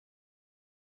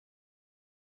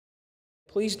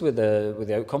Pleased with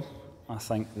the outcome. I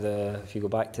think if you go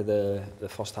back to the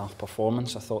first half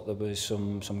performance, I thought there was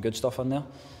some good stuff in there.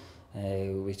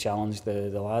 We challenged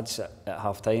the lads at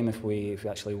half time if we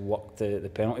actually worked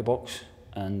the penalty box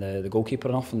and the goalkeeper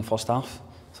enough in the first half.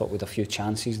 I thought we had a few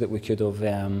chances that we could have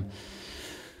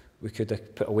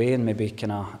put away and maybe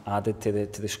kind of added to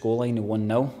the scoreline of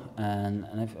 1-0.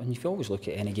 And if you always look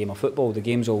at any game of football, the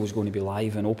game's always going to be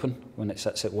live and open when it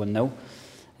sits at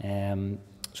 1-0.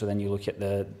 So then you look at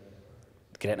the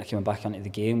Gretna coming back into the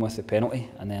game with the penalty,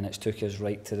 and then it's took us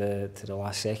right to the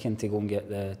last second to go and get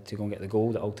the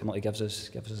goal that ultimately gives us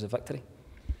a victory.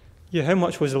 Yeah, how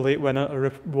much was the late winner a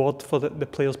reward for the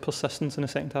players' persistence in the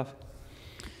second half?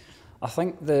 I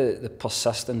think the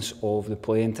persistence of the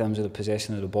play in terms of the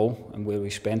possession of the ball and where we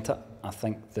spent it. I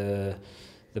think the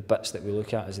bits that we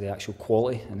look at is the actual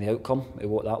quality and the outcome of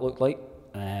what that looked like.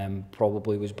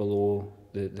 Probably was below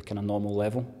the kind of normal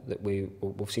level that we've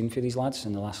seen for these lads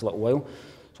in the last little while.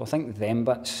 So I think them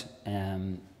bits,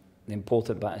 the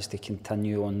important bit is to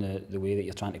continue on the way that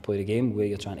you're trying to play the game, where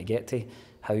you're trying to get to,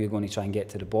 how you're going to try and get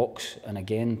to the box, and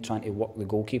again trying to work the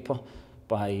goalkeeper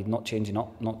by not changing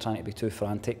up, not trying to be too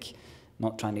frantic,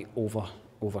 not trying to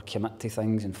over commit to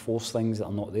things and force things that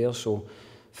are not there. So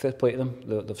fair play to them,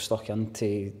 they've stuck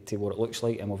into what it looks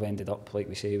like, and we've ended up, like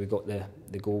we say, we got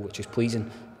the goal, which is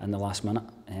pleasing, in the last minute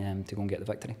to go and get the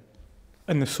victory.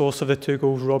 And the source of the 2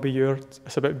 goals, Robbie Ewart,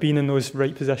 it's about being in those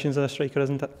right positions as a striker,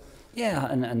 isn't it? Yeah,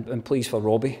 and pleased for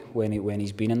Robbie when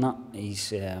he's been in that.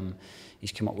 He's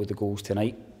come up with the goals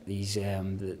tonight. He's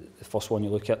the first one you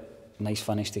look at, nice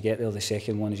finish to get there. The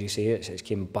second one, as you say, it's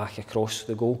came back across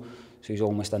the goal, so he's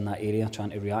almost in that area trying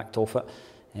to react off it.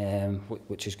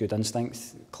 Which is good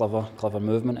instinct, clever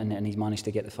movement, and he's managed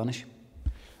to get the finish.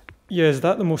 Yeah, is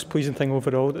that the most pleasing thing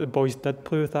overall, that the boys did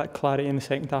play with that clarity in the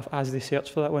second half as they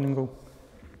searched for that winning goal?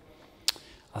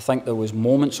 I think there was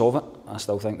moments of it. I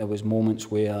still think there was moments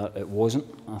where it wasn't.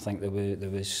 I think there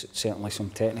was certainly some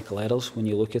technical errors when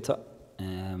you look at it,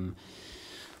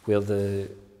 where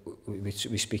we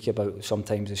speak about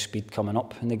sometimes the speed coming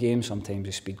up in the game, sometimes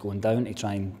the speed going down to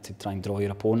try and draw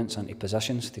your opponents into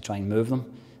positions, to try and move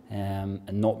them,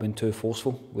 and not being too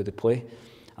forceful with the play.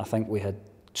 I think we had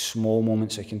small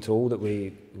moments of control that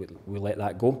we let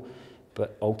that go,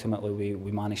 but ultimately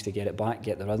we managed to get it back,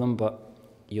 get the rhythm. But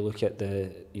you look at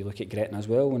Gretna as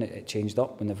well, when it changed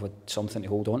up, when they've had something to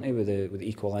hold on to with the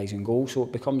equalising goal, so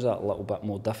it becomes that a little bit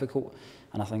more difficult.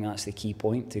 And I think that's the key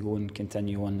point, to go and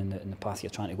continue on in the path you're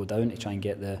trying to go down, to try and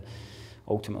get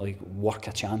ultimately work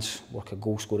a chance, work a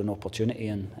goal scoring opportunity,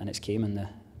 and it's came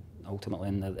ultimately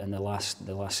in the last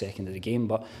second of the game.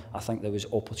 But I think there was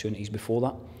opportunities before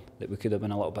that we could have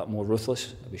been a little bit more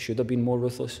ruthless. We should have been more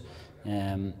ruthless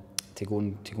to go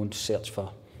and search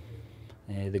for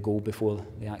the goal before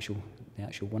the actual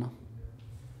winner.